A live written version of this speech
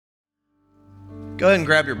Go ahead and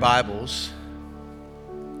grab your Bibles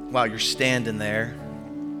while you're standing there.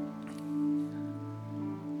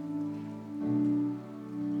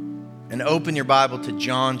 And open your Bible to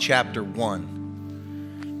John chapter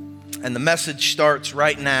 1. And the message starts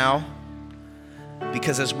right now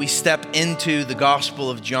because as we step into the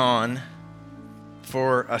Gospel of John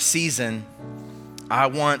for a season, I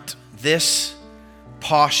want this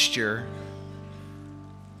posture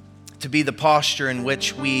to be the posture in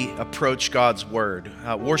which we approach God's Word.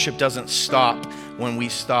 Worship doesn't stop when we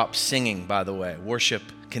stop singing, by the way. Worship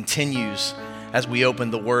continues as we open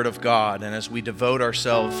the Word of God and as we devote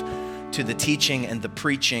ourselves to the teaching and the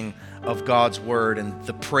preaching of God's Word and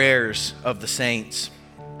the prayers of the saints.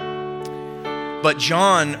 But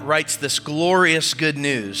John writes this glorious good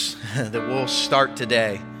news that we'll start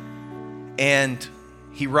today. And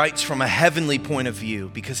he writes from a heavenly point of view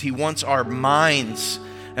because he wants our minds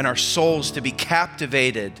and our souls to be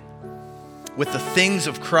captivated with the things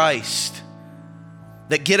of Christ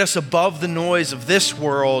that get us above the noise of this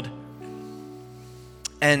world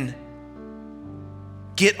and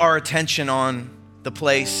get our attention on the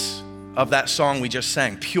place of that song we just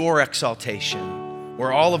sang, pure exaltation,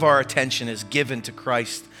 where all of our attention is given to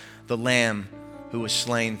Christ, the Lamb who was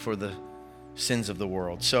slain for the sins of the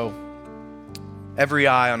world. So, every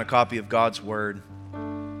eye on a copy of God's Word.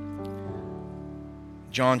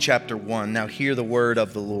 John chapter 1. Now hear the word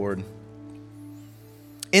of the Lord.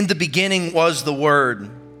 In the beginning was the Word,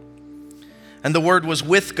 and the Word was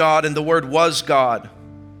with God, and the Word was God.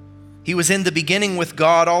 He was in the beginning with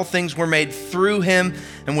God. All things were made through him,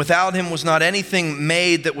 and without him was not anything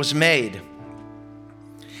made that was made.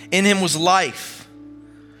 In him was life,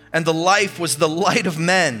 and the life was the light of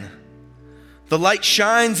men. The light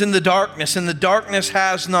shines in the darkness, and the darkness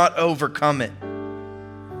has not overcome it.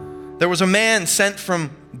 There was a man sent from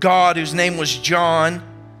God whose name was John.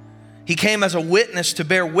 He came as a witness to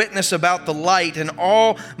bear witness about the light, and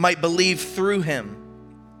all might believe through him.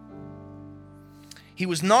 He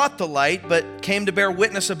was not the light, but came to bear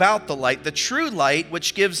witness about the light. The true light,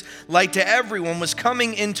 which gives light to everyone, was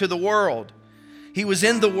coming into the world. He was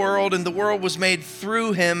in the world, and the world was made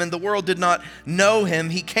through him, and the world did not know him.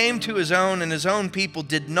 He came to his own, and his own people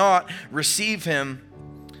did not receive him.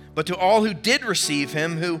 But to all who did receive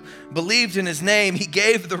him, who believed in his name, he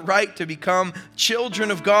gave the right to become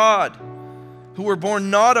children of God, who were born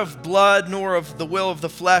not of blood, nor of the will of the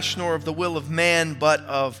flesh, nor of the will of man, but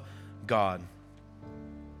of God.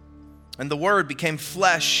 And the Word became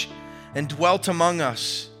flesh and dwelt among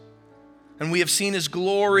us. And we have seen his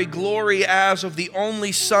glory, glory as of the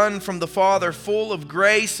only Son from the Father, full of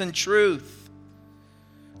grace and truth.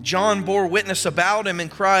 John bore witness about him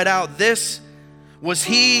and cried out, "This was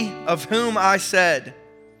he of whom I said,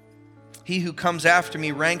 'He who comes after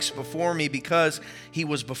me ranks before me because he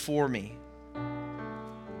was before me.'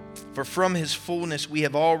 For from his fullness we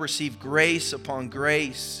have all received grace upon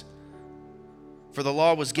grace. For the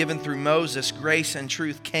law was given through Moses, grace and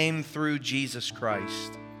truth came through Jesus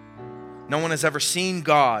Christ. No one has ever seen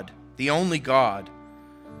God, the only God,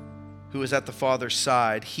 who is at the Father's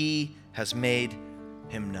side. He has made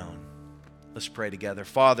him known." Let's pray together.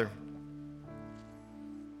 Father,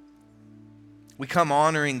 we come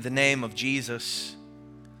honoring the name of Jesus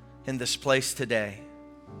in this place today.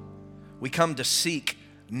 We come to seek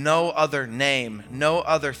no other name, no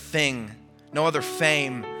other thing, no other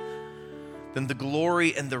fame than the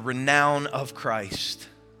glory and the renown of Christ.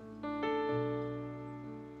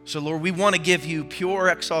 So Lord, we want to give you pure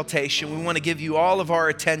exaltation. We want to give you all of our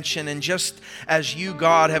attention. And just as you,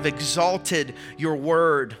 God, have exalted your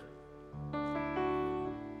word,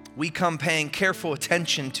 we come paying careful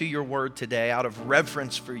attention to your word today out of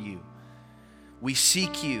reverence for you. We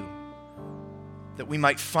seek you that we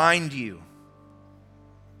might find you.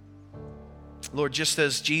 Lord, just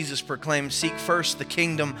as Jesus proclaimed, seek first the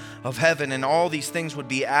kingdom of heaven and all these things would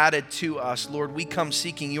be added to us. Lord, we come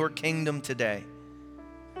seeking your kingdom today.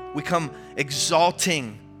 We come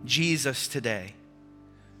exalting Jesus today.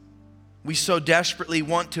 We so desperately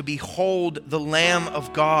want to behold the Lamb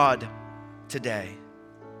of God today.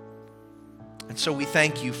 And so we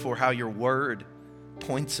thank you for how your word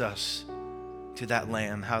points us to that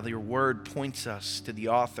Lamb, how your word points us to the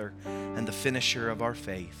author and the finisher of our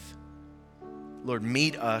faith. Lord,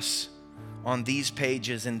 meet us on these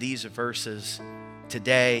pages and these verses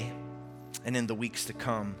today and in the weeks to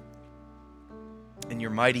come. In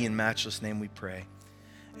your mighty and matchless name we pray.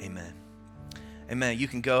 Amen. Amen. You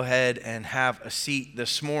can go ahead and have a seat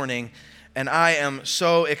this morning. And I am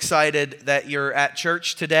so excited that you're at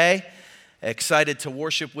church today. Excited to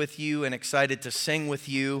worship with you and excited to sing with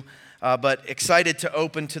you. but excited to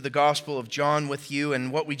open to the Gospel of John with you.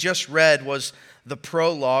 And what we just read was the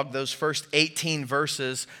prologue, those first 18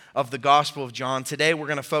 verses of the Gospel of John. Today we're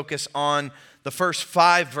going to focus on the first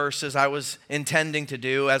 5 verses I was intending to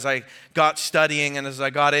do. As I got studying and as I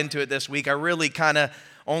got into it this week, I really kind of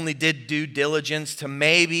only did due diligence to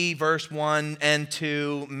maybe verse 1 and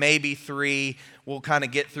 2, maybe 3. We'll kind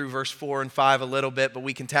of get through verse 4 and 5 a little bit, but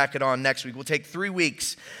we can tack it on next week. We'll take 3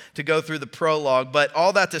 weeks to go through the prologue. But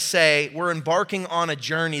all that to say, we're embarking on a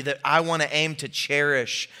journey that I want to aim to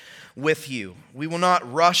cherish with you. We will not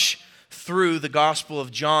rush through the Gospel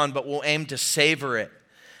of John, but we'll aim to savor it.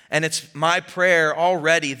 And it's my prayer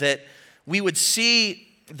already that we would see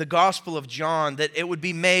the Gospel of John, that it would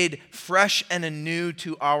be made fresh and anew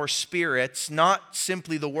to our spirits, not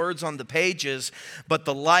simply the words on the pages, but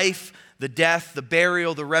the life, the death, the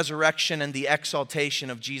burial, the resurrection, and the exaltation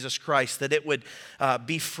of Jesus Christ, that it would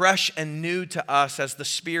be fresh and new to us as the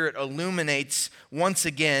Spirit illuminates once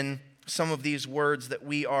again some of these words that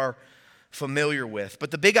we are familiar with.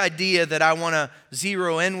 But the big idea that I want to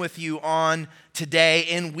zero in with you on today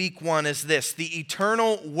in week 1 is this: the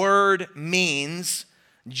eternal word means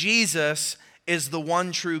Jesus is the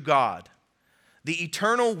one true God. The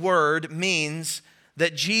eternal word means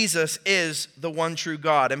that Jesus is the one true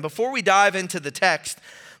God. And before we dive into the text,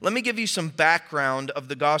 let me give you some background of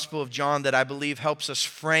the Gospel of John that I believe helps us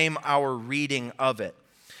frame our reading of it.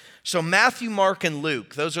 So Matthew, Mark, and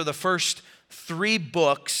Luke, those are the first 3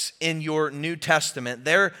 books in your New Testament.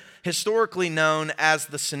 They're historically known as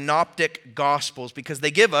the Synoptic Gospels because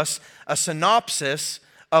they give us a synopsis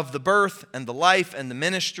of the birth and the life and the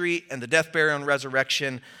ministry and the death, burial, and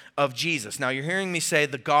resurrection of Jesus. Now, you're hearing me say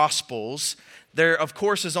the Gospels. There, of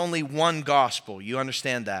course, is only one gospel. You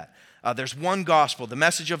understand that. There's one gospel. The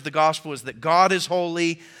message of the gospel is that God is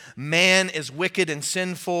holy, man is wicked and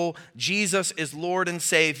sinful, Jesus is Lord and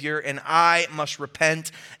Savior, and I must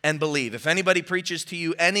repent and believe. If anybody preaches to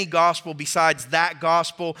you any gospel besides that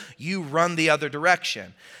gospel, you run the other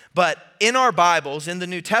direction. But in our Bibles, in the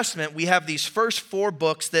New Testament, we have these first 4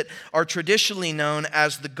 books that are traditionally known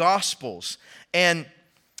as the Gospels. And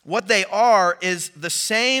what they are is the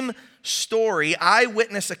same story,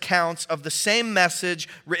 eyewitness accounts of the same message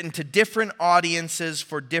written to different audiences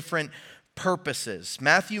for different purposes.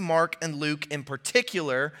 Matthew, Mark, and Luke in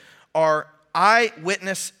particular are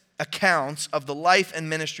eyewitness accounts of the life and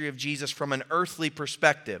ministry of Jesus from an earthly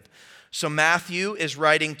perspective. So Matthew is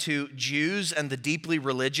writing to Jews and the deeply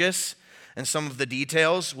religious, and some of the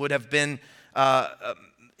details would have been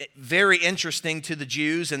very interesting to the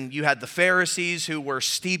Jews. And you had the Pharisees who were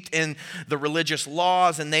steeped in the religious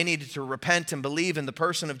laws, and they needed to repent and believe in the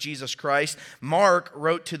person of Jesus Christ. Mark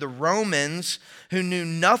wrote to the Romans who knew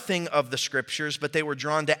nothing of the scriptures, but they were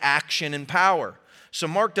drawn to action and power. So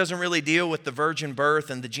Mark doesn't really deal with the virgin birth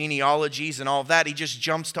and the genealogies and all of that. He just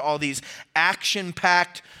jumps to all these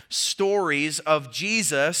action-packed stories of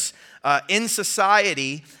Jesus in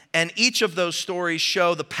society. And each of those stories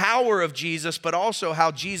show the power of Jesus, but also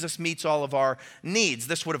how Jesus meets all of our needs.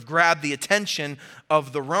 This would have grabbed the attention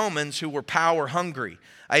of the Romans who were power hungry.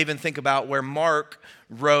 I even think about where Mark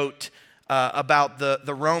wrote about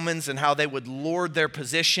the Romans and how they would lord their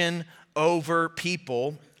position over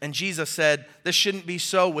people. And Jesus said, this shouldn't be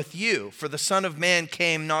so with you, for the Son of Man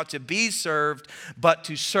came not to be served, but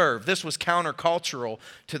to serve. This was countercultural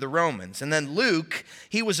to the Romans. And then Luke,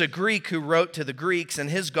 he was a Greek who wrote to the Greeks, and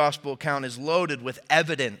his gospel account is loaded with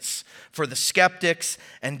evidence for the skeptics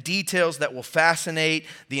and details that will fascinate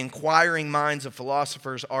the inquiring minds of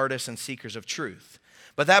philosophers, artists, and seekers of truth.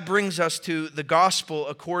 But that brings us to the gospel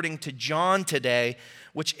according to John today,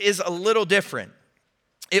 which is a little different.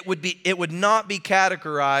 It would not be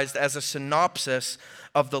categorized as a synopsis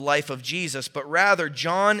of the life of Jesus, but rather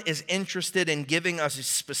John is interested in giving us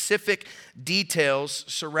specific details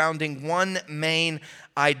surrounding one main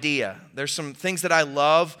idea. There's some things that I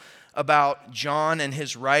love about John and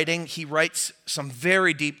his writing. He writes some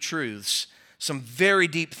very deep truths, some very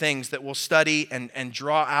deep things that we'll study and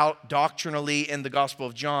draw out doctrinally in the Gospel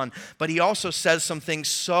of John. But he also says some things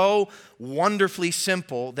so wonderfully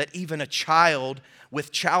simple that even a child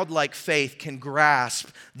with childlike faith can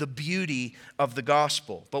grasp the beauty of the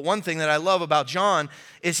gospel. But one thing that I love about John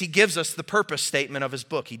is he gives us the purpose statement of his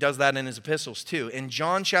book. He does that in his epistles too. In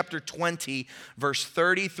John chapter 20, verse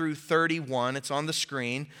 30 through 31, it's on the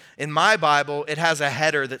screen. In my Bible, it has a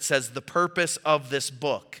header that says the purpose of this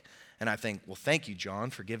book. And I think, well, thank you, John,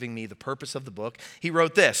 for giving me the purpose of the book. He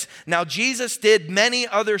wrote this: "Now Jesus did many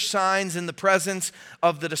other signs in the presence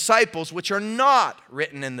of the disciples, which are not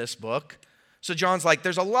written in this book." So John's like,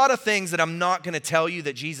 there's a lot of things that I'm not going to tell you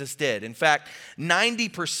that Jesus did. In fact,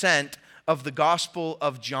 90% of the Gospel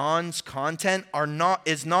of John's content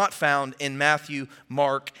is not found in Matthew,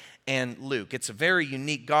 Mark, and Luke. It's a very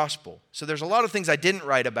unique gospel. So there's a lot of things I didn't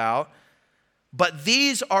write about, but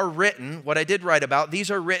these are written, what I did write about, these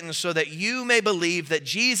are written so that you may believe that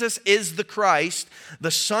Jesus is the Christ, the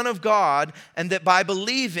Son of God, and that by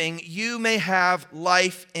believing you may have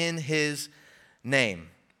life in his name.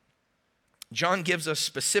 John gives us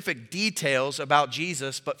specific details about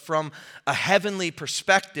Jesus, but from a heavenly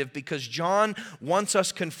perspective, because John wants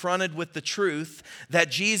us confronted with the truth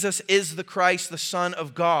that Jesus is the Christ, the Son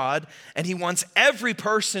of God, and he wants every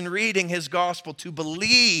person reading his gospel to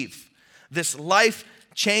believe this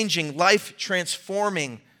life-changing,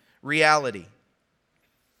 life-transforming reality.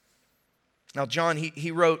 Now, John,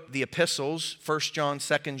 he wrote the epistles, 1 John,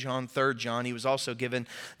 2 John, 3 John. He was also given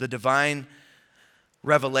the divine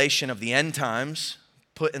revelation of the end times,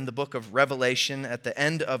 put in the book of Revelation at the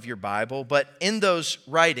end of your Bible. But in those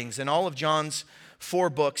writings, in all of John's 4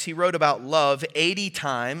 books, he wrote about love 80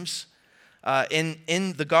 times.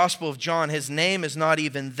 In the Gospel of John, his name is not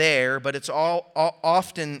even there, but it's all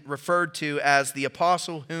often referred to as the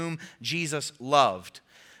apostle whom Jesus loved,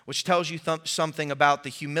 which tells you something about the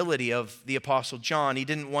humility of the apostle John. He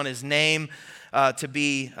didn't want his name to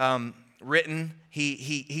be written.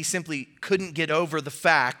 He simply couldn't get over the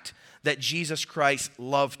fact that Jesus Christ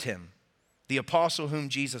loved him. The apostle whom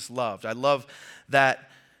Jesus loved. I love that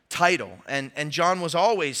title. And John was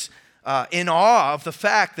always in awe of the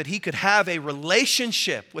fact that he could have a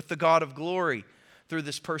relationship with the God of glory through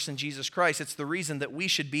this person, Jesus Christ. It's the reason that we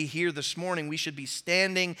should be here this morning. We should be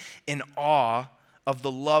standing in awe of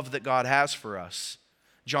the love that God has for us.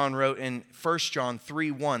 John wrote in 1 John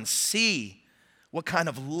 3:1, "See what kind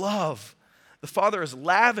of love the Father has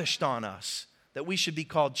lavished on us, that we should be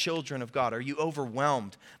called children of God." Are you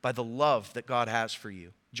overwhelmed by the love that God has for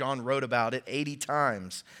you? John wrote about it 80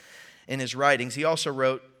 times in his writings. He also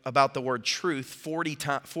wrote about the word truth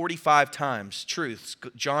 45 times. Truths.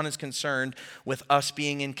 John is concerned with us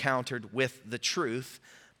being encountered with the truth.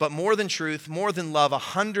 But more than truth, more than love,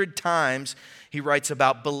 100 times he writes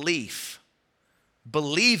about belief.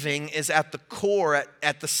 Believing is at the core,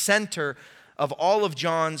 at the center of all of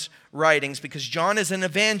John's writings, because John is an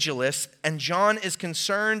evangelist, and John is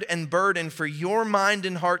concerned and burdened for your mind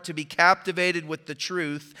and heart to be captivated with the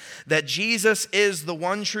truth that Jesus is the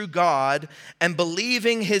one true God, and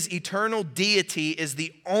believing his eternal deity is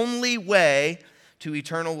the only way to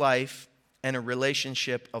eternal life and a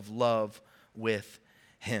relationship of love with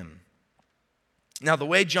him. Now, the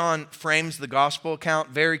way John frames the gospel account,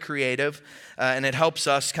 very creative, and it helps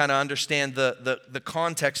us kind of understand the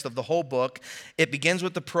context of the whole book. It begins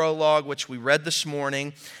with the prologue, which we read this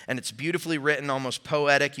morning, and it's beautifully written, almost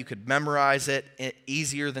poetic. You could memorize it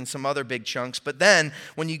easier than some other big chunks. But then,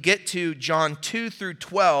 when you get to John 2 through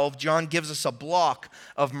 12, John gives us a block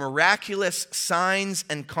of miraculous signs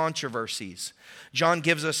and controversies. John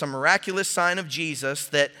gives us a miraculous sign of Jesus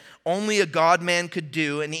that only a God-man could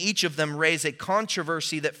do, and each of them raise a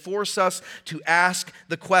controversy that force us to ask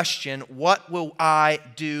the question, what will I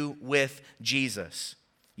do with Jesus?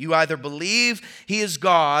 You either believe he is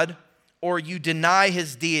God or you deny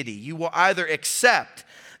his deity. You will either accept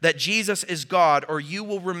that Jesus is God or you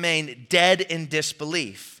will remain dead in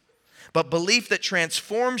disbelief. But belief that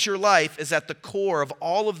transforms your life is at the core of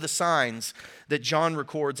all of the signs that John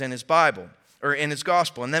records in his Bible, or in his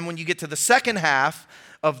gospel. And then when you get to the second half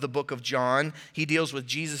of the book of John, he deals with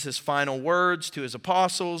Jesus' final words to his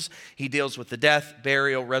apostles. He deals with the death,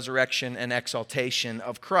 burial, resurrection, and exaltation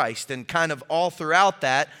of Christ. And kind of all throughout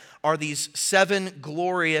that are these 7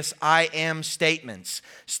 glorious I am statements.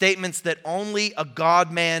 Statements that only a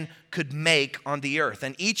God-man could make on the earth.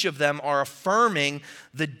 And each of them are affirming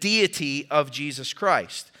the deity of Jesus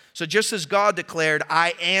Christ. So just as God declared,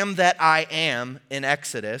 I am that I am in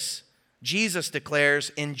Exodus, Jesus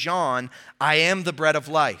declares in John, I am the bread of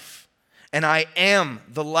life, and I am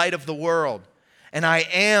the light of the world, and I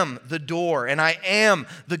am the door, and I am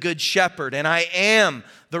the good shepherd, and I am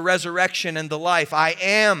the resurrection and the life. I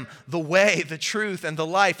am the way, the truth, and the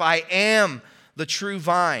life. I am the true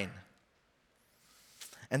vine.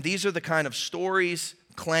 And these are the kind of stories,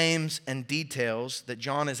 claims, and details that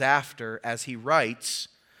John is after as he writes,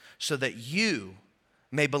 so that you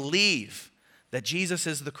may believe that Jesus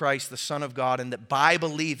is the Christ, the Son of God, and that by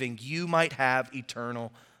believing you might have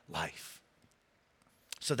eternal life.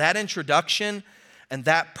 So that introduction and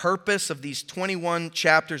that purpose of these 21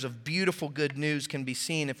 chapters of beautiful good news can be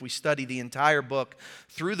seen if we study the entire book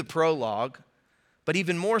through the prologue. But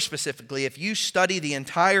even more specifically, if you study the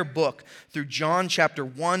entire book through John chapter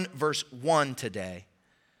 1, verse 1 today,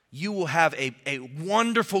 you will have a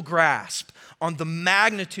wonderful grasp on the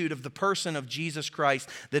magnitude of the person of Jesus Christ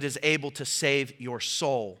that is able to save your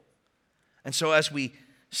soul. And so as we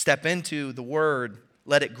step into the Word,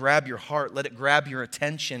 let it grab your heart, let it grab your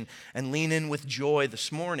attention, and lean in with joy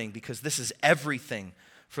this morning, because this is everything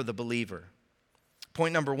for the believer.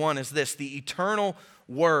 Point number one is this: the eternal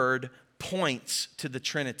Word points to the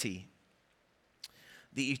Trinity.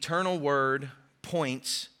 The eternal Word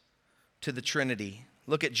points to the Trinity.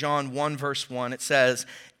 Look at John 1, verse 1. It says,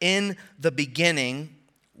 "In the beginning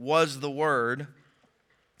was the Word,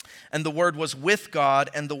 and the Word was with God,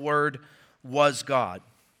 and the Word was God."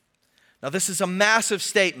 Now, this is a massive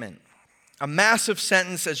statement, a massive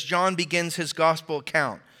sentence as John begins his gospel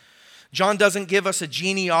account. John doesn't give us a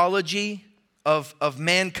genealogy of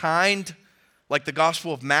mankind like the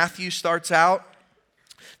Gospel of Matthew starts out.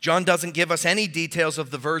 John doesn't give us any details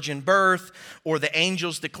of the virgin birth or the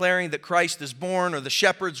angels declaring that Christ is born or the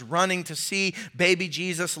shepherds running to see baby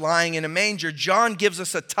Jesus lying in a manger. John gives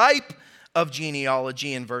us a type of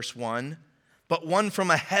genealogy in verse 1, but one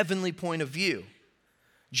from a heavenly point of view.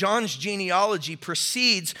 John's genealogy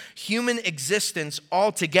precedes human existence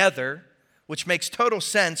altogether, which makes total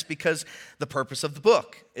sense because the purpose of the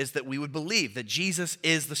book is that we would believe that Jesus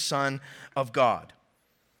is the Son of God.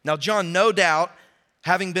 Now, John, no doubt,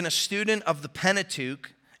 having been a student of the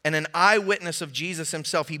Pentateuch and an eyewitness of Jesus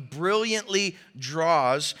himself, he brilliantly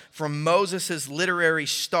draws from Moses' literary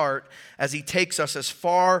start as he takes us as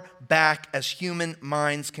far back as human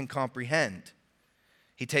minds can comprehend.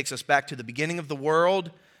 He takes us back to the beginning of the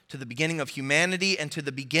world, to the beginning of humanity, and to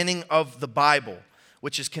the beginning of the Bible,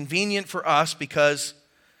 which is convenient for us because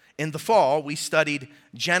in the fall we studied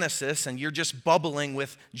Genesis, and you're just bubbling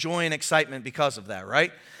with joy and excitement because of that,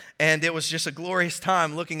 right? And it was just a glorious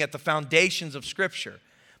time looking at the foundations of Scripture.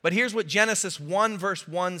 But here's what Genesis 1 verse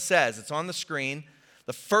 1 says. It's on the screen.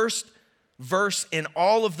 The first verse in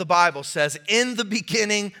all of the Bible says, "In the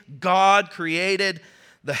beginning, God created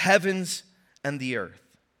the heavens and the earth."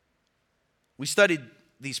 We studied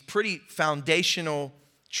these pretty foundational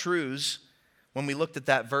truths when we looked at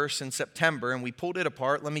that verse in September, and we pulled it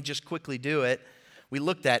apart. Let me just quickly do it. We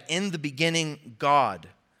looked at, in the beginning, God.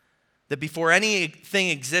 That before anything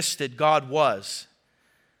existed, God was.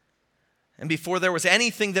 And before there was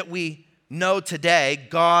anything that we know today,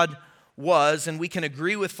 God was. And we can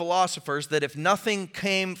agree with philosophers that if nothing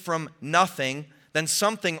came from nothing, then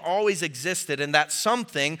something always existed, and that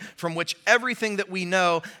something from which everything that we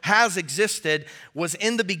know has existed was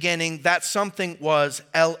in the beginning. That something was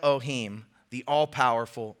Elohim, the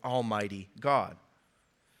all-powerful, almighty God.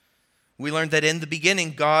 We learned that in the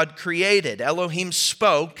beginning, God created. Elohim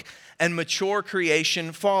spoke, and mature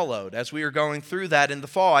creation followed. As we were going through that in the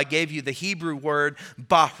fall, I gave you the Hebrew word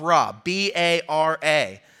bara,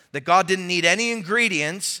 B-A-R-A, that God didn't need any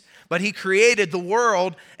ingredients, but he created the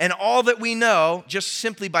world and all that we know just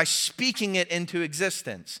simply by speaking it into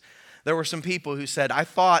existence. There were some people who said, "I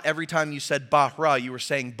thought every time you said bara, you were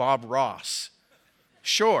saying Bob Ross."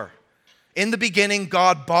 Sure. In the beginning,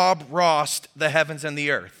 God Bob Rossed the heavens and the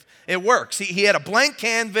earth. It works. He had a blank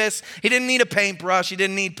canvas. He didn't need a paintbrush. He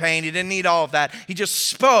didn't need paint. He didn't need all of that. He just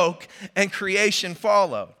spoke and creation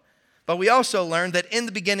followed. But we also learned that in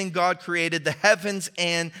the beginning, God created the heavens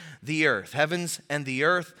and the earth. Heavens and the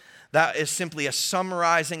earth. That is simply a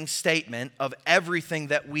summarizing statement of everything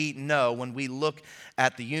that we know when we look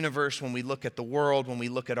at the universe, when we look at the world, when we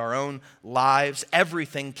look at our own lives.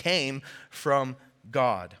 Everything came from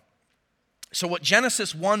God. So what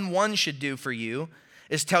Genesis 1:1 should do for you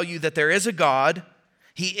is tell you that there is a God.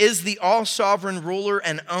 He is the all-sovereign ruler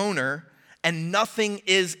and owner, and nothing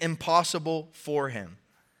is impossible for him.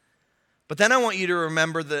 But then I want you to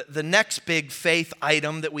remember the next big faith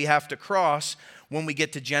item that we have to cross when we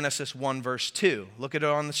get to Genesis 1 verse 2. Look at it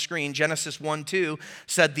on the screen. Genesis 1:2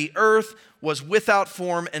 said, "The earth was without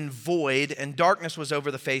form and void, and darkness was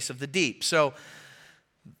over the face of the deep." So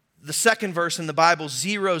the second verse in the Bible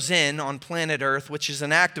zeroes in on planet Earth, which is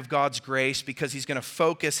an act of God's grace because he's going to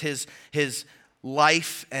focus his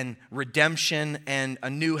life and redemption and a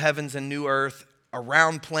new heavens and new earth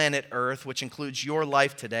around planet Earth, which includes your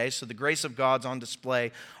life today. So the grace of God's on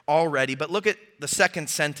display already. But look at the second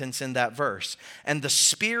sentence in that verse. "And the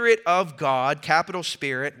Spirit of God," capital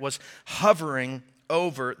Spirit, "was hovering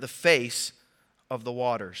over the face of the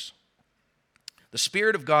waters." The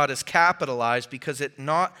Spirit of God is capitalized because it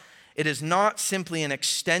is not simply an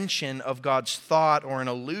extension of God's thought or an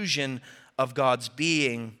illusion of God's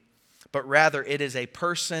being, but rather it is a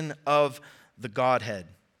person of the Godhead.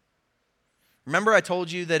 Remember I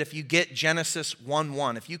told you that if you get Genesis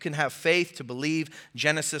 1:1, if you can have faith to believe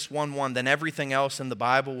Genesis 1:1, then everything else in the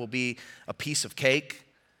Bible will be a piece of cake.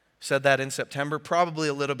 Said that in September, probably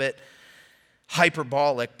a little bit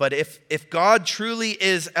hyperbolic, but if God truly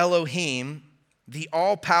is Elohim, the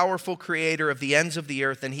all-powerful creator of the ends of the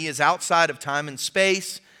earth, and he is outside of time and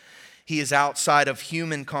space, he is outside of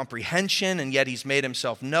human comprehension, and yet he's made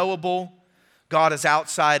himself knowable. God is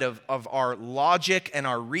outside of our logic and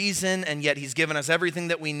our reason, and yet he's given us everything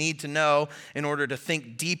that we need to know in order to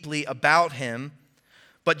think deeply about him.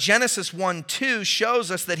 But Genesis 1:2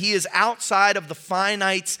 shows us that he is outside of the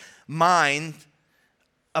finite's mind,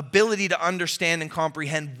 ability to understand and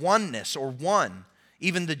comprehend oneness or one.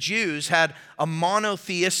 Even the Jews had a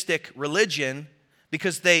monotheistic religion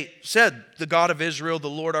because they said the God of Israel, the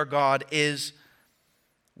Lord our God, is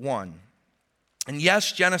one. And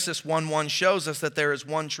yes, Genesis 1:1 shows us that there is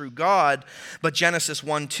one true God, but Genesis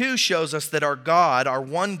 1:2 shows us that our God, our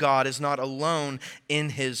one God, is not alone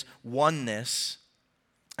in his oneness.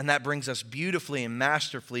 And that brings us beautifully and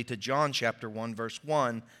masterfully to John chapter 1, verse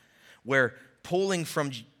 1, where pulling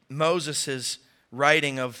from Moses'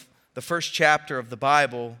 writing of the first chapter of the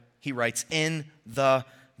Bible, he writes, "In the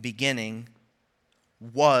beginning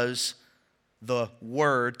was the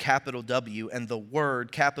Word," capital W, and the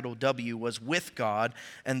Word, capital W, was with God,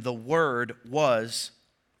 and the Word was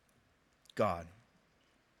God.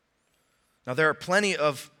 Now, there are plenty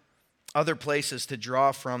of other places to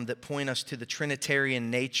draw from that point us to the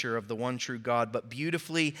Trinitarian nature of the one true God, but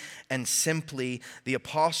beautifully and simply, the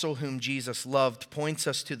apostle whom Jesus loved points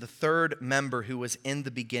us to the third member who was in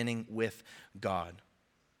the beginning with God.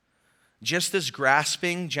 Just as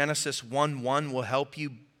grasping Genesis 1:1 will help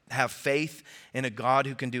you have faith in a God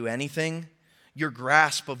who can do anything, your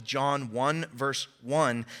grasp of John 1, verse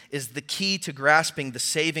 1 is the key to grasping the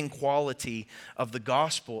saving quality of the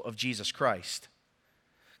gospel of Jesus Christ.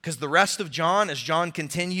 Because the rest of John, as John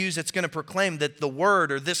continues, it's going to proclaim that the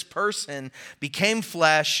Word, or this person, became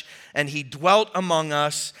flesh, and he dwelt among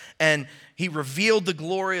us, and he revealed the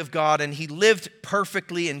glory of God, and he lived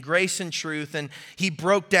perfectly in grace and truth, and he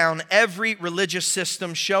broke down every religious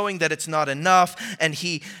system, showing that it's not enough, and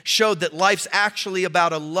he showed that life's actually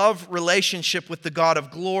about a love relationship with the God of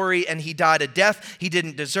glory, and he died a death he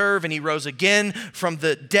didn't deserve, and he rose again from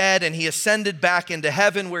the dead, and he ascended back into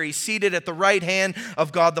heaven, where he's seated at the right hand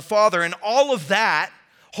of God the Father. And all of that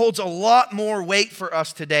holds a lot more weight for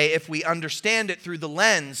us today if we understand it through the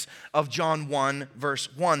lens of John 1, verse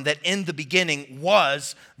 1, that in the beginning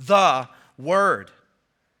was the Word.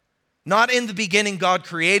 Not in the beginning God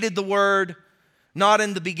created the Word, not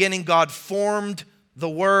in the beginning God formed the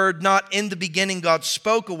Word, not in the beginning God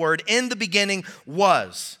spoke a word, in the beginning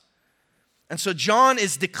was. And so John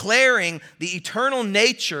is declaring the eternal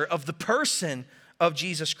nature of the person of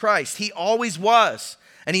Jesus Christ. He always was,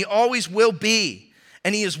 and he always will be.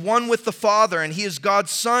 And he is one with the Father, and he is God's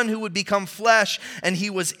Son who would become flesh, and he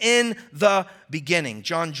was in the beginning.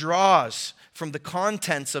 John draws from the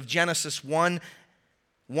contents of Genesis 1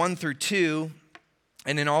 through 2,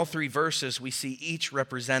 and in all three verses we see each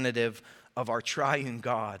representative of our triune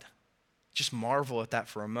God. Just marvel at that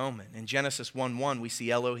for a moment. In Genesis 1:1 we see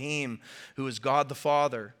Elohim, who is God the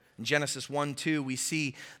Father. In Genesis 1:2, we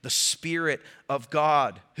see the Spirit of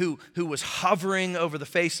God who was hovering over the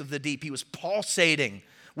face of the deep. He was pulsating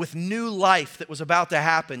with new life that was about to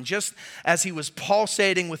happen. Just as he was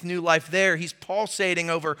pulsating with new life there, he's pulsating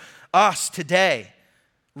over us today,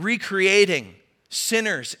 recreating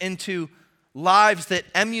sinners into lives that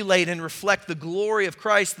emulate and reflect the glory of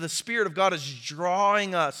Christ. The Spirit of God is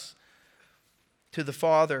drawing us to the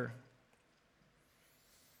Father.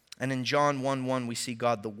 And in John 1:1, we see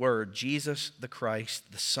God the Word, Jesus the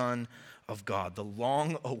Christ, the Son of God, the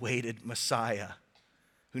long-awaited Messiah,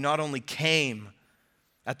 who not only came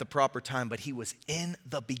at the proper time, but he was in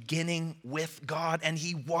the beginning with God, and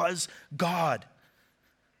he was God.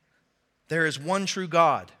 There is one true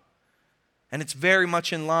God, and it's very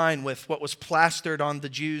much in line with what was plastered on the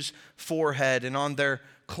Jews' forehead and on their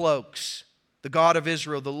cloaks. The God of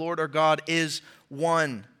Israel, the Lord our God, is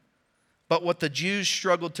one. But what the Jews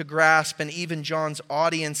struggled to grasp, and even John's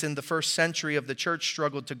audience in the first century of the church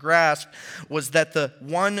struggled to grasp, was that the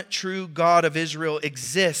one true God of Israel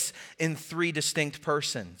exists in three distinct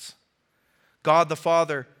persons. God the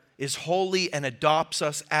Father is holy and adopts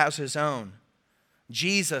us as his own.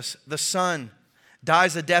 Jesus, the Son,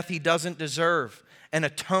 dies a death he doesn't deserve and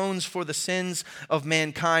atones for the sins of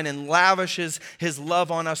mankind and lavishes his love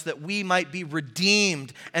on us that we might be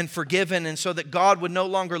redeemed and forgiven, and so that God would no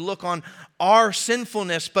longer look on our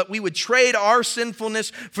sinfulness, but we would trade our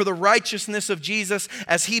sinfulness for the righteousness of Jesus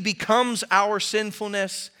as he becomes our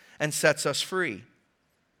sinfulness and sets us free.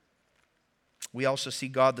 We also see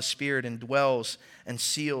God the Spirit indwells and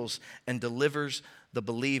seals and delivers the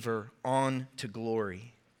believer on to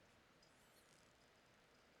glory.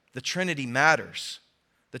 The Trinity matters.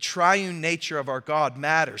 The triune nature of our God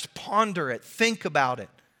matters. Ponder it. Think about it.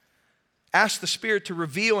 Ask the Spirit to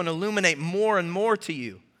reveal and illuminate more and more to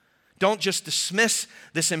you. Don't just dismiss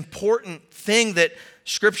this important thing that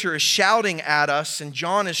Scripture is shouting at us and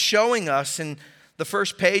John is showing us in the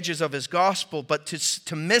first pages of his gospel, but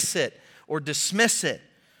to miss it or dismiss it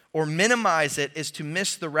or minimize it is to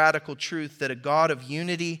miss the radical truth that a God of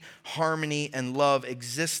unity, harmony, and love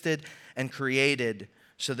existed and created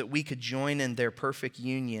so that we could join in their perfect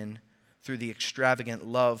union through the extravagant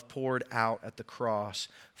love poured out at the cross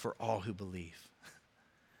for all who believe.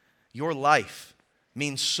 Your life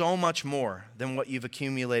means so much more than what you've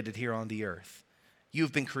accumulated here on the earth.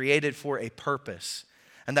 You've been created for a purpose,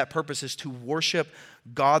 and that purpose is to worship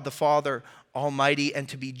God the Father Almighty and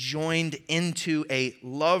to be joined into a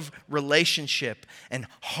love relationship and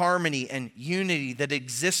harmony and unity that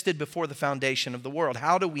existed before the foundation of the world.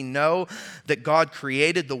 How do we know that God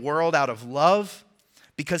created the world out of love?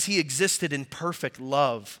 Because he existed in perfect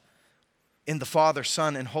love in the Father,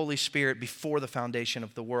 Son, and Holy Spirit before the foundation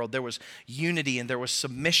of the world. There was unity and there was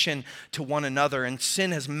submission to one another, and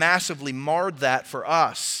sin has massively marred that for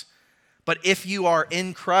us. But if you are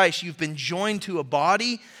in Christ, you've been joined to a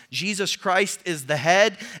body. Jesus Christ is the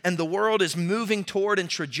head, and the world is moving toward and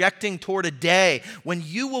trajecting toward a day when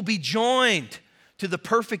you will be joined to the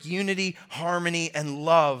perfect unity, harmony, and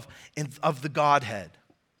love of the Godhead.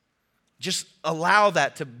 Just allow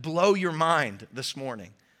that to blow your mind this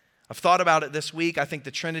morning. I've thought about it this week. I think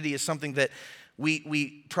the Trinity is something that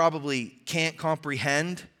we probably can't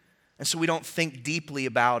comprehend, and so we don't think deeply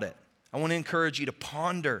about it. I want to encourage you to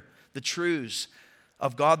ponder the truths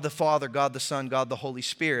of God the Father, God the Son, God the Holy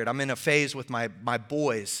Spirit. I'm in a phase with my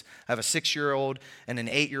boys. I have a 6-year-old and an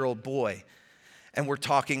 8-year-old boy. And we're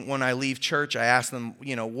talking, when I leave church, I ask them,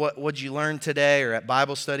 what'd you learn today? Or at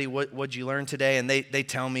Bible study, what'd you learn today? And they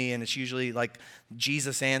tell me, and it's usually like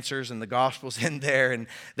Jesus answers and the gospel's in there. And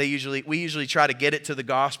we usually try to get it to the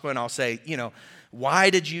gospel, and I'll say, why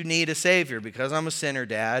did you need a Savior? Because I'm a sinner,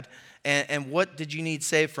 Dad. And what did you need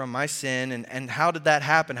saved from? My sin. And how did that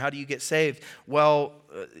happen? How do you get saved? Well,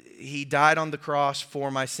 he died on the cross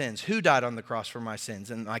for my sins. Who died on the cross for my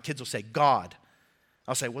sins? And my kids will say, God.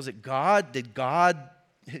 I'll say, was it God? Did God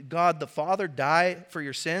the Father die for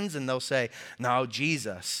your sins? And they'll say, no,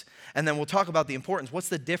 Jesus. And then we'll talk about the importance. What's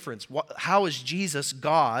the difference? How is Jesus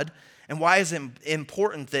God? And why is it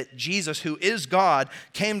important that Jesus, who is God,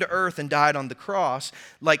 came to earth and died on the cross?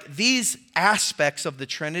 Like, these aspects of the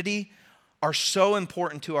Trinity are so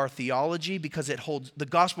important to our theology because the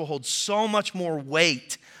gospel holds so much more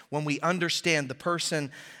weight when we understand the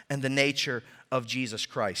person and the nature of Jesus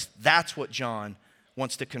Christ. That's what John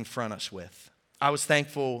wants to confront us with. I was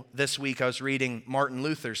thankful this week. I was reading Martin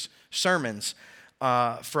Luther's sermons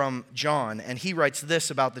from John, and he writes this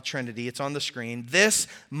about the Trinity. It's on the screen. This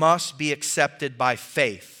must be accepted by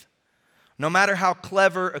faith. No matter how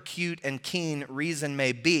clever, acute, and keen reason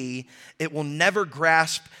may be, it will never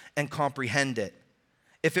grasp and comprehend it.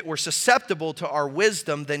 If it were susceptible to our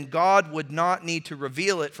wisdom, then God would not need to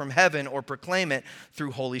reveal it from heaven or proclaim it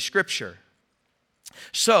through Holy Scripture.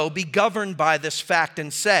 So be governed by this fact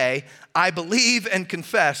and say, I believe and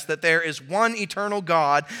confess that there is one eternal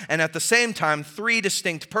God and at the same time 3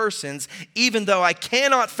 distinct persons, even though I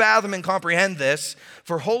cannot fathom and comprehend this,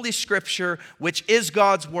 for Holy Scripture, which is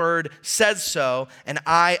God's word, says so, and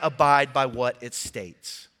I abide by what it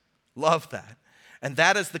states. Love that. And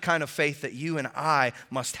that is the kind of faith that you and I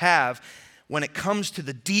must have when it comes to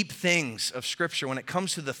the deep things of Scripture, when it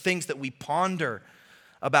comes to the things that we ponder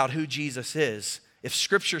about who Jesus is. If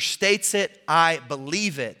Scripture states it, I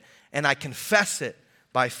believe it, and I confess it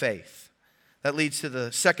by faith. That leads to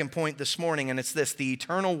the second point this morning, and it's this: the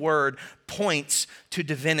eternal word points to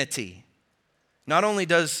divinity. Not only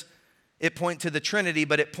does it point to the Trinity,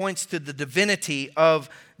 but it points to the divinity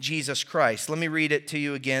of Jesus Christ. Let me read it to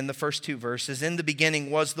you again, the first 2 verses. In the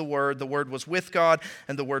beginning was the Word was with God,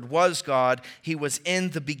 and the Word was God. He was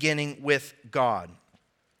in the beginning with God.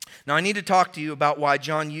 Now, I need to talk to you about why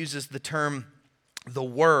John uses the term the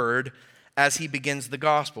Word as he begins the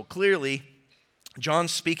gospel. Clearly,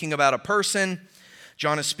 John's speaking about a person.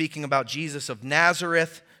 John is speaking about Jesus of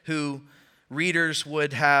Nazareth, who readers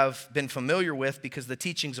would have been familiar with because the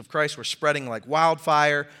teachings of Christ were spreading like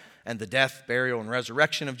wildfire, and the death, burial, and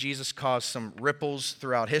resurrection of Jesus caused some ripples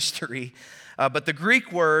throughout history. But the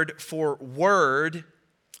Greek word for word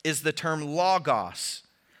is the term logos.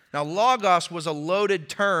 Now, logos was a loaded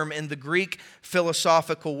term in the Greek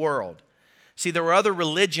philosophical world. See, there were other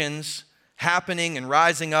religions happening and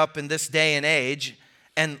rising up in this day and age,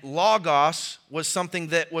 And logos was something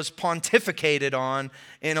that was pontificated on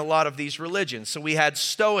in a lot of these religions. So we had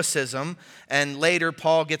Stoicism, and later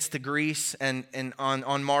Paul gets to Greece, and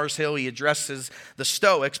on Mars Hill he addresses the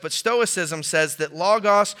Stoics. But Stoicism says that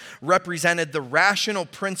logos represented the rational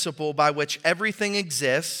principle by which everything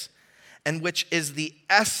exists and which is the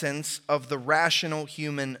essence of the rational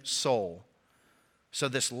human soul. So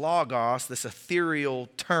this logos, this ethereal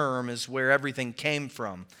term, is where everything came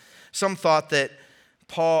from. Some thought that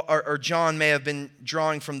Paul or John may have been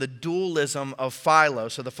drawing from the dualism of Philo.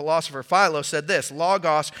 So the philosopher Philo said this: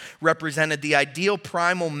 logos represented the ideal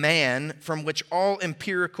primal man from which all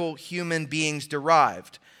empirical human beings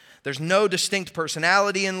derived. There's no distinct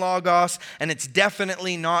personality in logos, and it's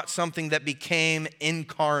definitely not something that became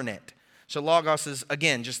incarnate. So logos is,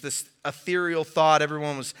 again, just this ethereal thought.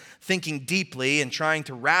 Everyone was thinking deeply and trying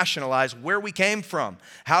to rationalize where we came from.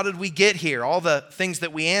 How did we get here? All the things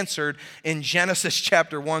that we answered in Genesis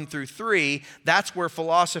chapter 1 through 3, that's where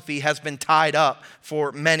philosophy has been tied up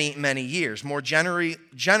for many, many years. More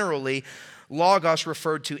generally, logos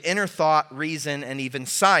referred to inner thought, reason, and even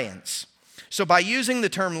science. So by using the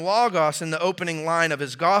term logos in the opening line of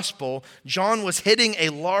his gospel, John was hitting a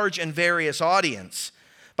large and various audience.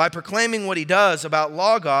 By proclaiming what he does about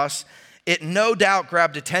logos, it no doubt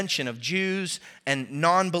grabbed attention of Jews and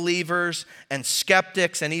non-believers and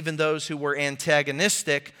skeptics and even those who were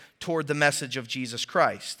antagonistic toward the message of Jesus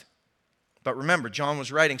Christ. But remember, John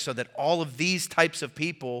was writing so that all of these types of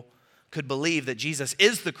people could believe that Jesus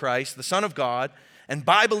is the Christ, the Son of God, and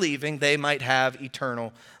by believing they might have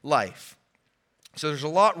eternal life. So there's a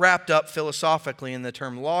lot wrapped up philosophically in the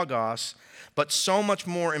term logos, but so much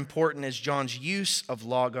more important is John's use of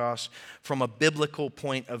logos from a biblical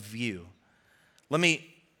point of view. Let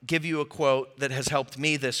me give you a quote that has helped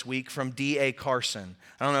me this week from D.A. Carson.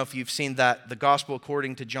 I don't know if you've seen that, The Gospel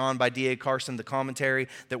According to John by D.A. Carson, the commentary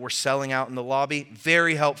that we're selling out in the lobby.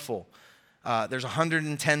 Very helpful. There's a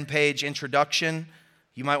 110-page introduction.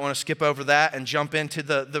 You might want to skip over that and jump into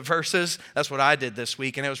the verses. That's what I did this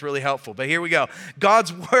week, and it was really helpful. But here we go.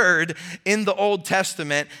 God's word in the Old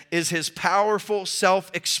Testament is his powerful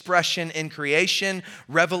self-expression in creation,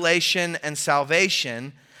 revelation, and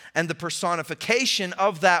salvation. And the personification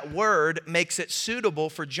of that word makes it suitable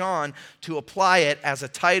for John to apply it as a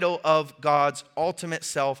title of God's ultimate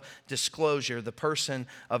self-disclosure, the person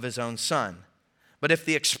of his own Son. But if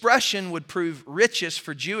the expression would prove richest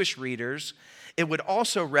for Jewish readers, it would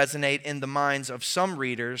also resonate in the minds of some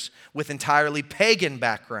readers with entirely pagan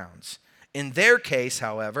backgrounds. In their case,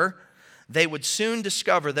 however, they would soon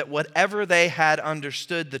discover that whatever they had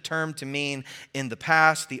understood the term to mean in the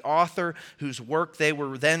past, the author whose work they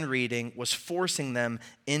were then reading was forcing them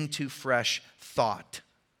into fresh thought.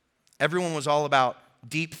 Everyone was all about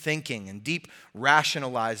deep thinking and deep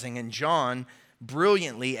rationalizing, and John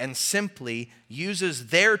brilliantly and simply uses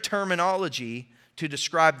their terminology to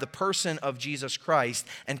describe the person of Jesus Christ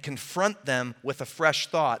and confront them with a fresh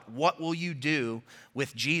thought. What will you do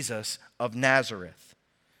with Jesus of Nazareth?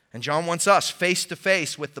 And John wants us face to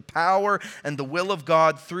face with the power and the will of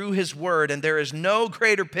God through his word. And there is no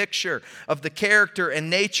greater picture of the character and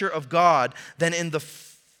nature of God than in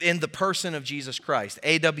the person of Jesus Christ.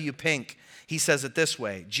 A.W. Pink, he says it this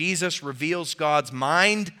way: Jesus reveals God's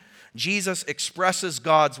mind, Jesus expresses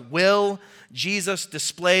God's will, Jesus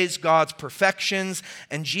displays God's perfections,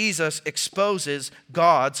 and Jesus exposes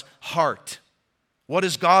God's heart. What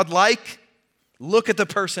is God like? Look at the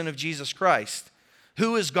person of Jesus Christ.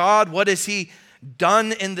 Who is God? What has he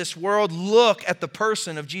done in this world? Look at the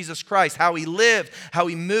person of Jesus Christ, how he lived, how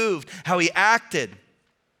he moved, how he acted,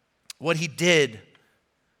 what he did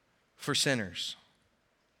for sinners.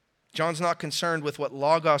 John's not concerned with what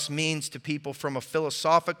logos means to people from a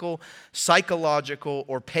philosophical, psychological,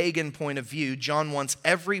 or pagan point of view. John wants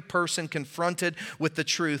every person confronted with the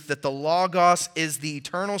truth that the logos is the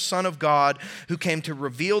eternal Son of God who came to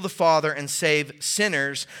reveal the Father and save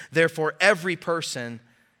sinners. Therefore, every person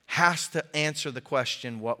has to answer the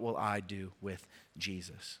question, what will I do with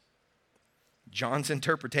Jesus? John's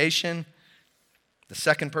interpretation, the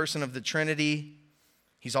second person of the Trinity,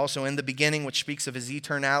 he's also in the beginning, which speaks of his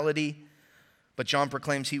eternality. But John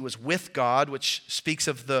proclaims he was with God, which speaks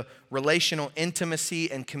of the relational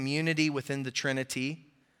intimacy and community within the Trinity.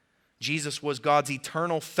 Jesus was God's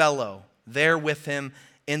eternal fellow, there with him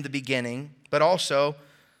in the beginning. But also,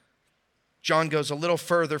 John goes a little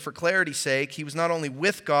further for clarity's sake. He was not only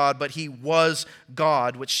with God, but he was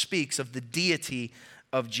God, which speaks of the deity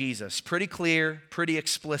of Jesus. Pretty clear, pretty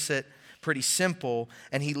explicit, pretty simple,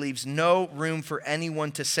 and he leaves no room for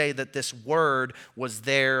anyone to say that this word was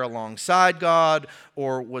there alongside God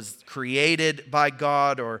or was created by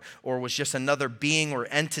God or was just another being or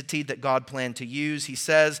entity that God planned to use. He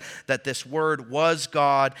says that this word was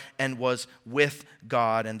God and was with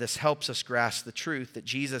God, and this helps us grasp the truth that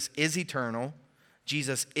Jesus is eternal,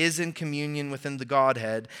 Jesus is in communion within the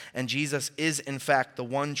Godhead, and Jesus is in fact the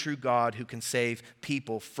one true God who can save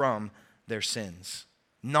people from their sins.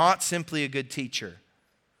 Not simply a good teacher.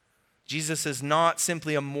 Jesus is not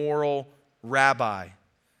simply a moral rabbi.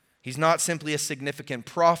 He's not simply a significant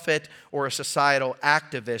prophet or a societal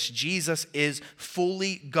activist. Jesus is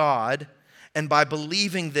fully God, and by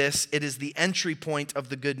believing this, it is the entry point of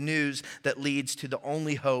the good news that leads to the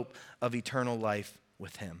only hope of eternal life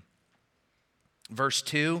with him. Verse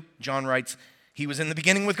 2, John writes, he was in the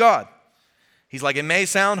beginning with God. He's like, it may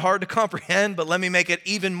sound hard to comprehend, but let me make it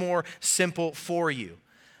even more simple for you.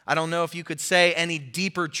 I don't know if you could say any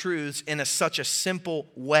deeper truths in such a simple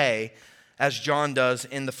way as John does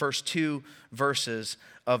in the first 2 verses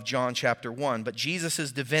of John chapter 1. But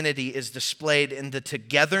Jesus' divinity is displayed in the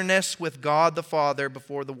togetherness with God the Father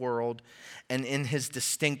before the world and in his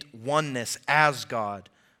distinct oneness as God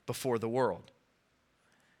before the world.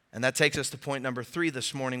 And that takes us to point number 3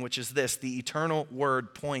 this morning, which is this: the eternal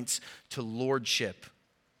word points to lordship.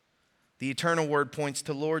 The eternal word points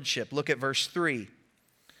to lordship. Look at verse 3.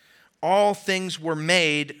 All things were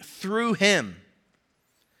made through him,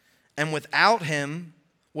 and without him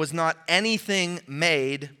was not anything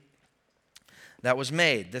made that was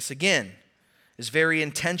made. This again is very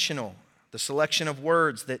intentional. The selection of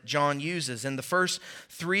words that John uses. In the first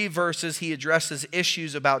 3 verses, he addresses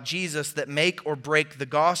issues about Jesus that make or break the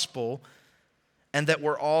gospel and that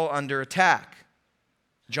we're all under attack.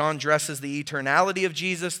 John addresses the eternality of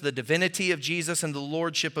Jesus, the divinity of Jesus, and the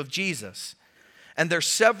lordship of Jesus. And there's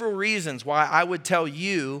several reasons why I would tell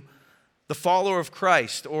you, the follower of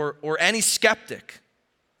Christ, or any skeptic,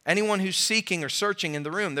 anyone who's seeking or searching in the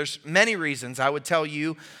room, there's many reasons I would tell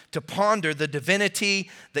you to ponder the divinity,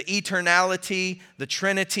 the eternality, the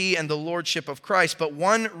Trinity, and the lordship of Christ. But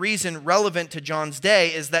one reason relevant to John's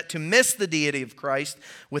day is that to miss the deity of Christ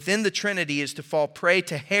within the Trinity is to fall prey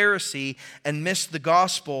to heresy and miss the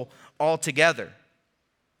gospel altogether.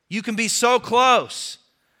 You can be so close,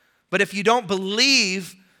 but if you don't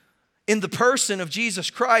believe in the person of Jesus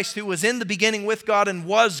Christ, who was in the beginning with God and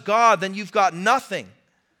was God, then you've got nothing.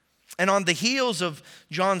 And on the heels of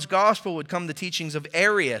John's gospel would come the teachings of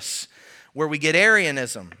Arius, where we get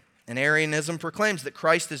Arianism. And Arianism proclaims that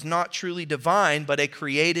Christ is not truly divine, but a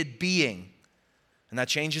created being. And that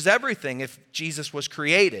changes everything if Jesus was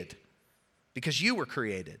created, because you were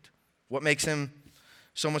created. What makes him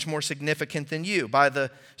so much more significant than you? By the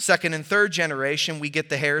 2nd and 3rd generation, we get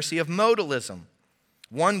the heresy of modalism.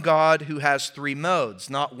 One God who has 3 modes,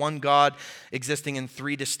 not one God existing in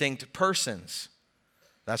 3 distinct persons.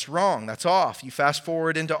 That's wrong. That's off. You fast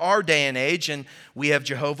forward into our day and age, and we have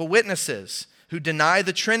Jehovah's Witnesses who deny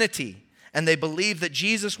the Trinity, and they believe that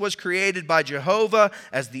Jesus was created by Jehovah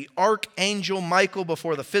as the archangel Michael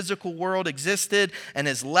before the physical world existed and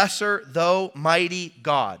is lesser though mighty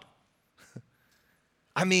God.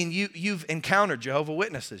 I mean, you've encountered Jehovah's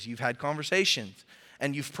Witnesses. You've had conversations,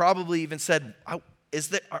 and you've probably even said,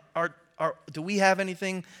 do we have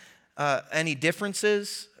anything, any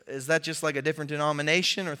differences? Is that just like a different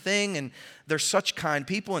denomination or thing? And they're such kind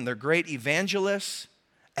people and they're great evangelists.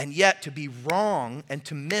 And yet to be wrong and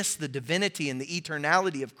to miss the divinity and the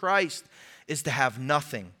eternality of Christ is to have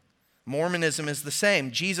nothing. Mormonism is the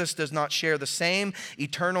same. Jesus does not share the same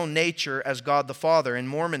eternal nature as God the Father in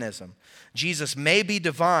Mormonism. Jesus may be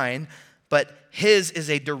divine, but his is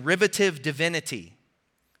a derivative divinity.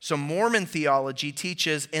 So Mormon theology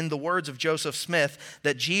teaches, in the words of Joseph Smith,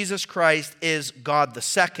 that Jesus Christ is God the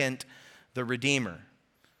second, the Redeemer.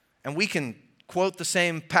 And we can quote the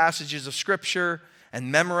same passages of Scripture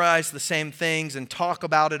and memorize the same things and talk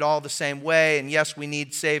about it all the same way. And yes, we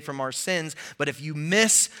need saved from our sins. But if you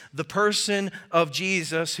miss the person of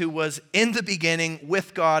Jesus, who was in the beginning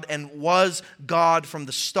with God and was God from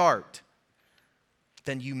the start,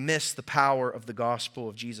 then you miss the power of the gospel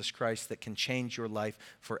of Jesus Christ that can change your life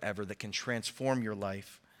forever, that can transform your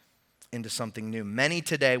life into something new. Many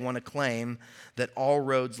today want to claim that all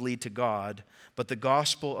roads lead to God, but the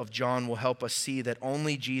gospel of John will help us see that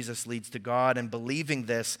only Jesus leads to God, and believing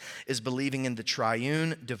this is believing in the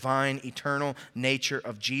triune, divine, eternal nature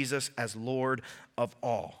of Jesus as Lord of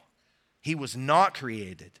all. He was not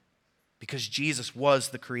created because Jesus was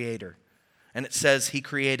the creator. And it says he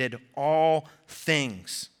created all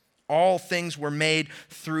things All things were made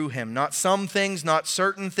through him. Not some things, not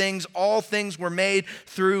certain things. All things were made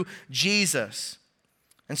through Jesus.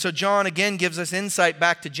 And so John again gives us insight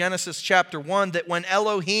back to Genesis chapter 1 that when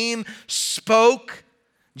Elohim spoke,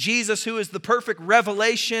 Jesus, who is the perfect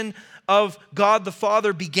revelation of God the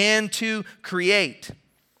Father, began to create.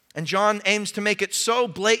 And John aims to make it so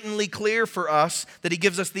blatantly clear for us that he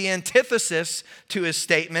gives us the antithesis to his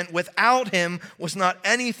statement. Without him was not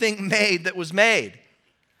anything made that was made.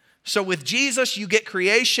 So with Jesus, you get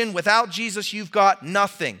creation. Without Jesus, you've got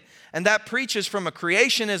nothing. And that preaches from a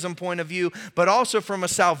creationism point of view, but also from a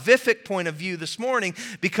salvific point of view this morning,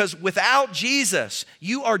 because without Jesus,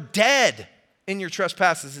 you are dead in your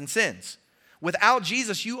trespasses and sins. Without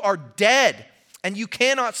Jesus, you are dead, and you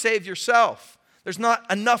cannot save yourself. There's not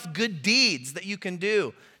enough good deeds that you can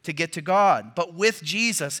do to get to God. But with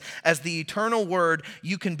Jesus as the eternal Word,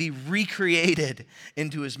 you can be recreated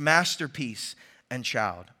into his masterpiece and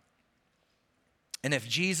child. And if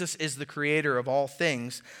Jesus is the creator of all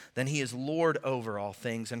things, then he is Lord over all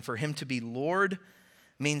things. And for him to be Lord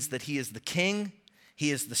means that he is the king,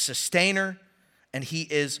 he is the sustainer, and he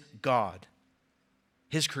is God.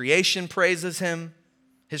 His creation praises him.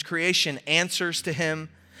 His creation answers to him.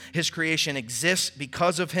 His creation exists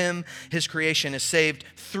because of him. His creation is saved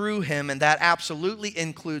through him, and that absolutely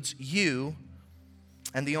includes you.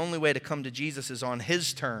 And the only way to come to Jesus is on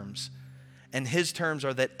his terms. And his terms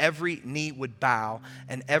are that every knee would bow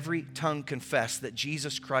and every tongue confess that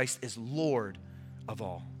Jesus Christ is Lord of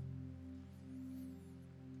all.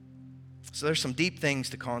 So there's some deep things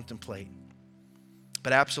to contemplate,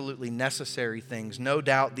 but absolutely necessary things. No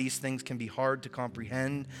doubt these things can be hard to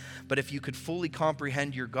comprehend, but if you could fully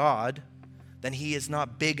comprehend your God, then he is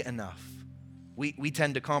not big enough. We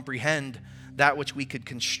tend to comprehend that which we could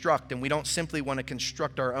construct, and we don't simply want to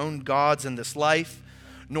construct our own gods in this life,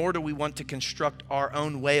 nor do we want to construct our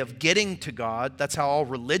own way of getting to God. That's how all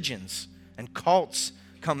religions and cults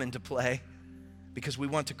come into play, because we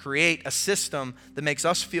want to create a system that makes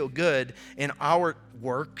us feel good in our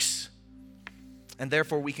works, and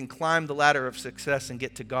therefore we can climb the ladder of success and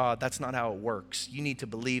get to God. That's not how it works. You need to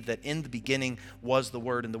believe that in the beginning was the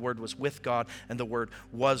Word, and the Word was with God, and the Word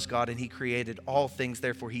was God, and he created all things.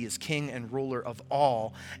 Therefore, he is king and ruler of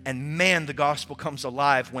all. And man, the gospel comes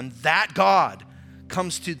alive when that God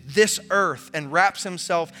comes to this earth and wraps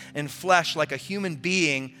himself in flesh like a human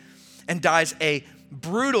being and dies a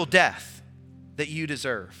brutal death that you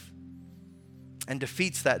deserve, and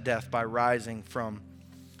defeats that death by rising from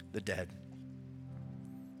the dead.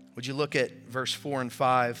 Would you look at verse 4 and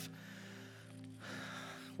 5?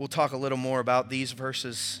 We'll talk a little more about these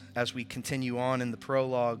verses as we continue on in the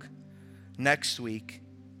prologue next week,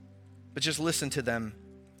 but just listen to them.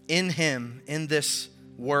 In him, in this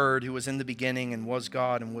Word who was in the beginning and was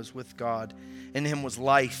God and was with God. In him was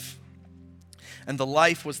life, and the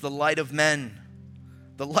life was the light of men.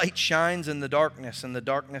 The light shines in the darkness, and the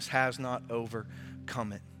darkness has not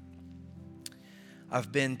overcome it.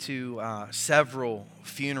 I've been to several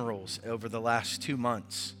funerals over the last 2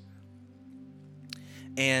 months.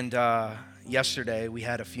 And yesterday we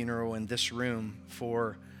had a funeral in this room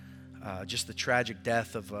for just the tragic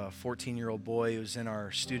death of a 14-year-old boy who was in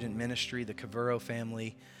our student ministry. The Cavero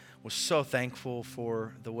family was so thankful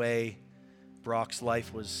for the way Brock's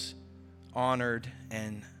life was honored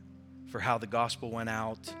and for how the gospel went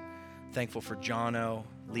out. Thankful for Jono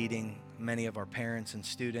leading many of our parents and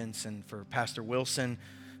students, and for Pastor Wilson,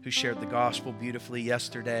 who shared the gospel beautifully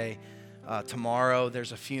yesterday. Tomorrow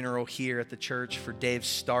there's a funeral here at the church for Dave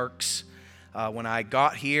Starks. When I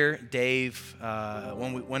got here, Dave,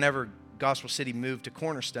 whenever Gospel City moved to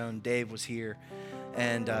Cornerstone, Dave was here.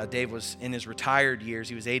 And Dave was in his retired years.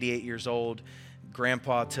 He was 88 years old,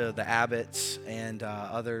 grandpa to the Abbotts and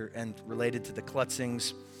related to the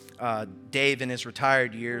Klutzings. Dave, in his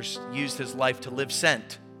retired years, used his life to live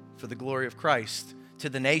sent for the glory of Christ to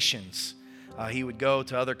the nations. He would go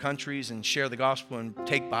to other countries and share the gospel and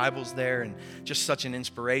take Bibles there, and just such an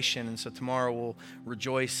inspiration. And so tomorrow we'll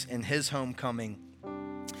rejoice in his homecoming.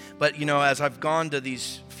 But, as I've gone to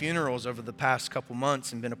these funerals over the past couple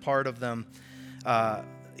months and been a part of them,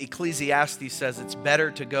 Ecclesiastes says it's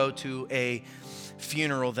better to go to a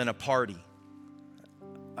funeral than a party.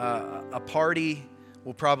 A party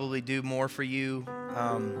will probably do more for you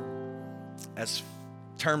as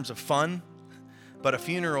terms of fun, but a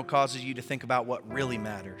funeral causes you to think about what really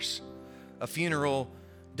matters. A funeral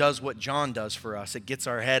does what John does for us. It gets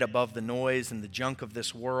our head above the noise and the junk of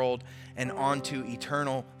this world and onto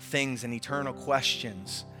eternal things and eternal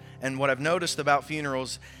questions. And what I've noticed about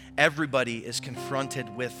funerals, everybody is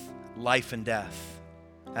confronted with life and death.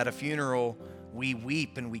 At a funeral, we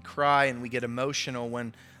weep and we cry and we get emotional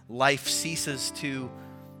when life ceases to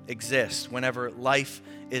exist, whenever life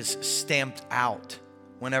is stamped out,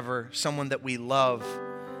 whenever someone that we love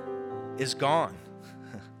is gone.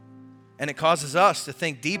 And it causes us to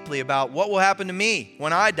think deeply about what will happen to me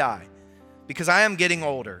when I die, because I am getting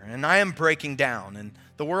older and I am breaking down and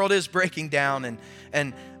the world is breaking down.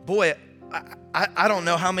 And boy, I don't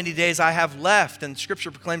know how many days I have left. And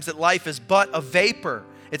Scripture proclaims that life is but a vapor.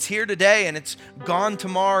 It's here today and it's gone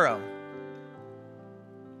tomorrow.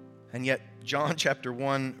 And yet John chapter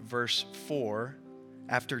 1 verse 4,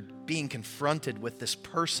 after being confronted with this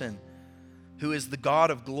person who is the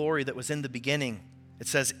God of glory that was in the beginning, it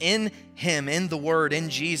says, in him, in the Word, in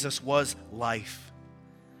Jesus was life,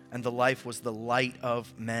 and the life was the light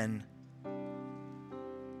of men.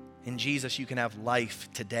 In Jesus you can have life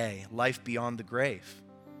today, life beyond the grave,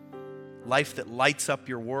 life that lights up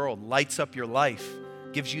your world, lights up your life,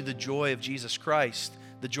 gives you the joy of Jesus Christ,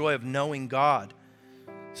 the joy of knowing God.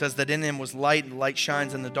 It says that in him was light, and light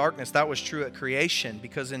shines in the darkness. That was true at creation,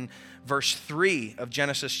 because in verse 3 of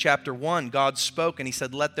Genesis chapter 1, God spoke and he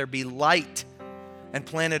said, let there be light. And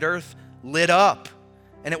planet Earth lit up.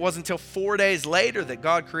 And it wasn't until 4 days later that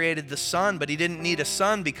God created the sun, but he didn't need a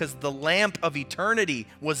sun because the lamp of eternity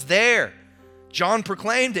was there. John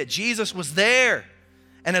proclaimed it. Jesus was there.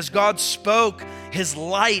 And as God spoke, his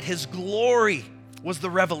light, his glory was the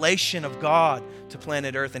revelation of God to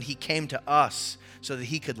planet Earth. And he came to us so that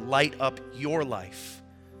he could light up your life,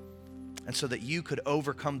 and so that you could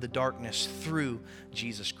overcome the darkness through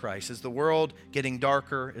Jesus Christ. Is the world getting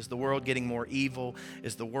darker? Is the world getting more evil?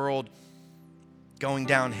 Is the world going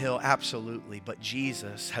downhill? Absolutely. But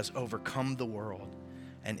Jesus has overcome the world,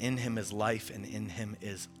 and in him is life, and in him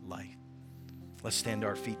is life. Let's stand to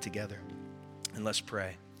our feet together and let's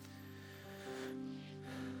pray.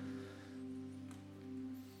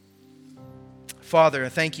 Father, I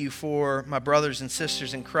thank you for my brothers and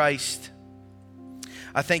sisters in Christ.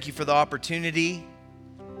 I thank you for the opportunity,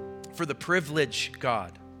 for the privilege,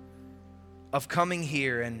 God, of coming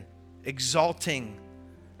here and exalting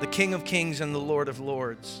the King of Kings and the Lord of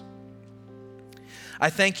Lords. I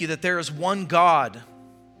thank you that there is one God,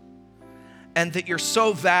 and that you're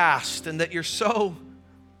so vast and that you're so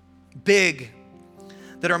big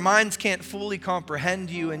that our minds can't fully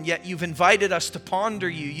comprehend you, and yet you've invited us to ponder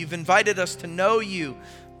you. You've invited us to know you.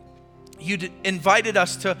 You invited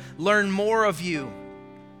us to learn more of you.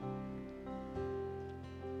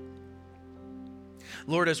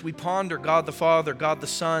 Lord, as we ponder God the Father, God the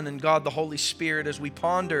Son, and God the Holy Spirit, as we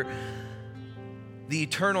ponder the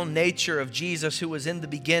eternal nature of Jesus who was in the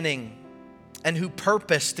beginning and who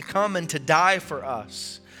purposed to come and to die for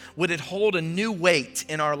us, would it hold a new weight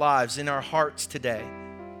in our lives, in our hearts today?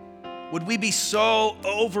 Would we be so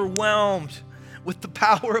overwhelmed with the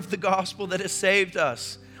power of the gospel that has saved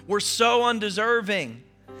us? We're so undeserving.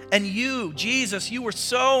 And you, Jesus, you were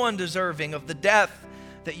so undeserving of the death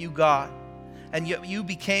that you got. And yet you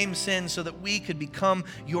became sin so that we could become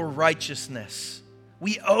your righteousness.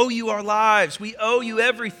 We owe you our lives. We owe you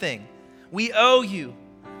everything. We owe you.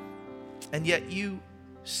 And yet you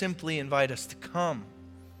simply invite us to come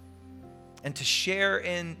and to share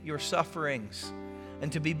in your sufferings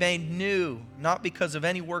and to be made new, not because of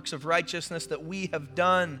any works of righteousness that we have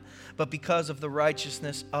done, but because of the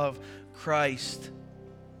righteousness of Christ.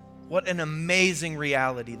 What an amazing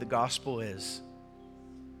reality the gospel is.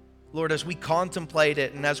 Lord, as we contemplate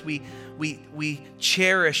it and as we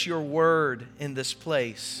cherish your word in this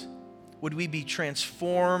place, would we be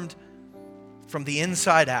transformed from the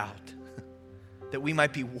inside out, that we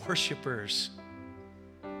might be worshipers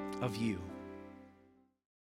of you.